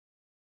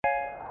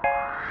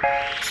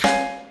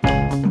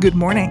Good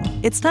morning.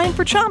 It's time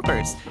for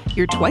Chompers,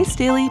 your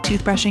twice-daily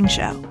toothbrushing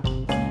show.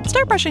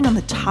 Start brushing on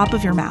the top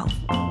of your mouth.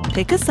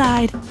 Take a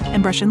side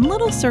and brush in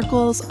little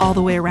circles all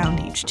the way around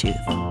each tooth.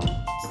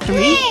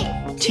 3,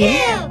 2,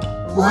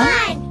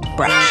 1,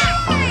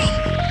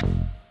 brush.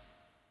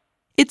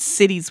 It's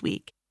Cities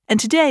Week, and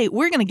today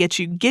we're going to get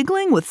you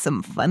giggling with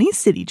some funny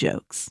city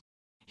jokes.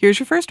 Here's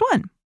your first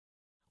one.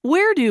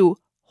 Where do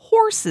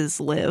horses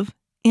live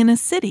in a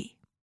city?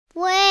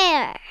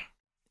 Where?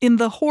 In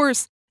the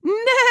horse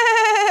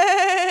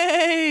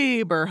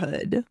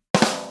neighborhood.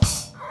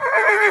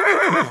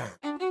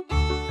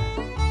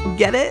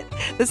 Get it?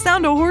 The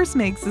sound a horse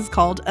makes is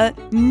called a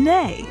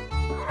neigh.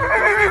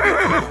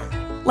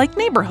 Like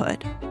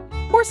neighborhood.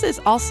 Horses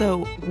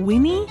also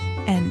whinny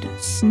and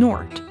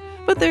snort,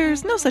 but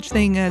there's no such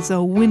thing as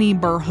a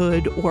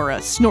whinny-burhood or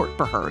a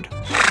snort-burherd.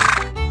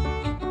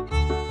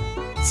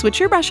 Switch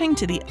your brushing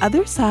to the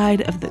other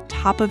side of the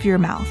top of your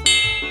mouth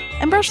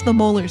and brush the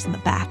molars in the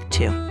back,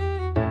 too.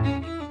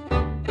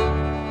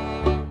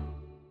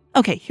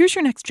 Okay, here's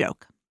your next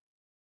joke.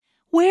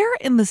 Where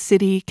in the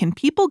city can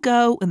people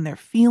go when they're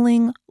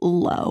feeling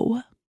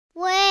low?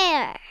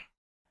 Where?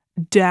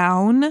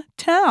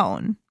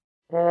 Downtown.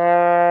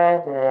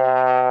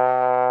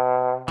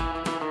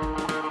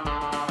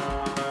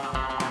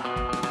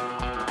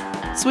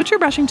 Switch your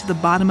brushing to the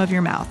bottom of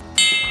your mouth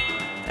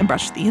and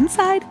brush the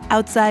inside,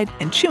 outside,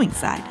 and chewing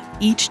side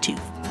of each tooth.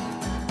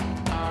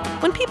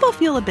 When people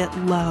feel a bit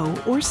low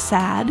or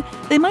sad,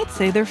 they might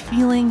say they're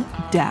feeling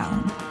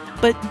down.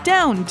 But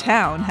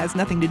downtown has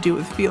nothing to do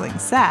with feeling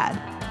sad.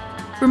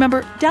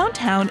 Remember,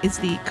 downtown is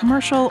the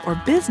commercial or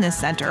business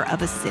center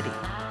of a city,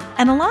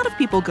 and a lot of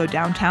people go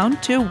downtown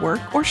to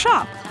work or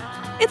shop.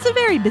 It's a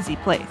very busy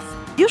place.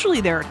 Usually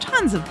there are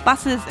tons of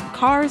buses and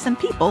cars and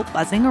people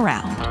buzzing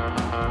around.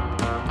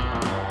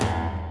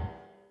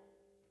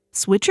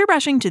 Switch your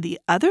brushing to the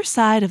other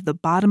side of the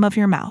bottom of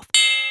your mouth,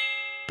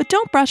 but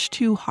don't brush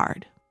too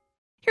hard.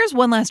 Here's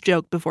one last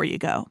joke before you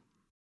go.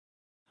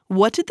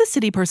 What did the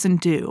city person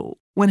do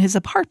when his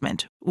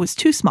apartment was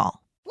too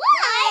small?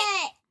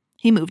 What?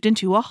 He moved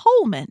into a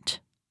whole mint.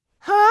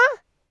 Huh?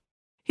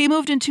 He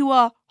moved into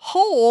a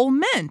whole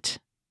mint.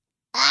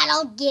 I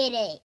don't get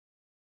it.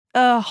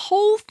 A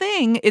whole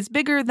thing is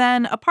bigger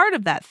than a part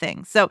of that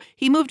thing. So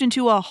he moved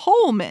into a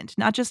whole mint,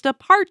 not just a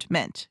part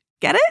mint.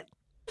 Get it?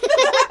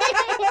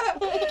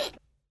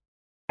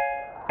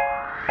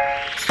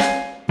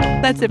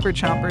 That's it for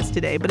Chompers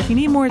today, but if you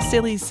need more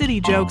silly city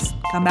jokes,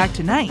 come back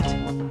tonight.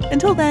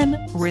 Until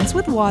then, rinse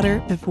with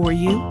water before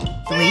you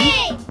 3,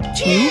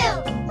 2,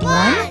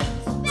 1,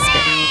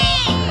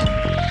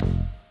 spit.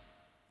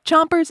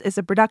 Chompers is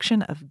a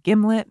production of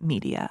Gimlet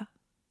Media.